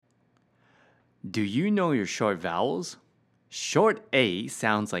Do you know your short vowels? Short A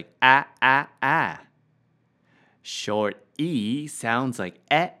sounds like ah, ah, ah. Short E sounds like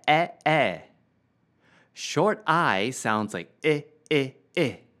eh, eh, eh. Short I sounds like eh, eh,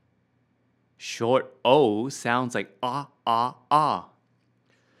 eh. Short O sounds like ah, ah, ah.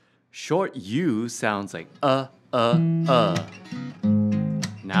 Short U sounds like uh.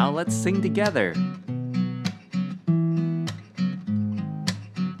 Now let's sing together.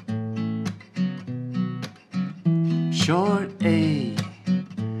 Short A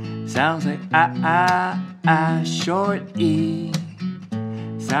sounds like ah, ah, ah. Short E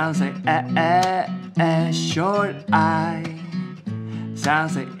sounds like eh, eh, eh. Short I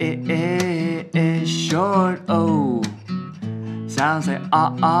sounds like eh, eh, eh. Short O sounds like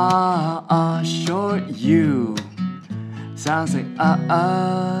ah, ah, ah. Short U sounds like ah,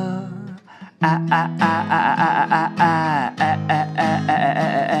 ah, ah, ah, ah, ah, ah, ah,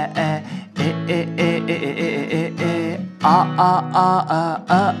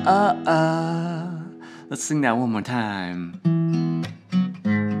 ah, ah, Let's sing that one more time.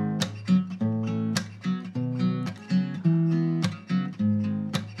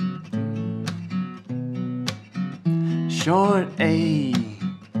 Short A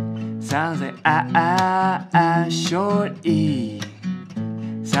sounds like ah, ah, ah. Short E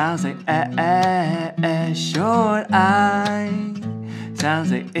sounds like eh, eh, eh. Short I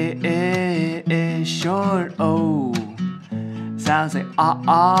sounds like eh, eh, eh. Short O sounds like ah,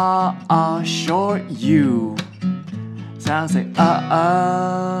 ah, ah. Short U sounds like ah,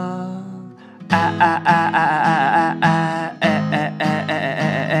 ah, ah, ah, ah, ah, ah, eh, eh, eh, eh,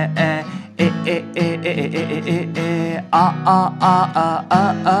 eh, eh,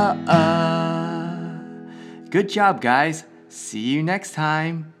 Good job, guys. See you next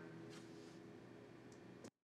time.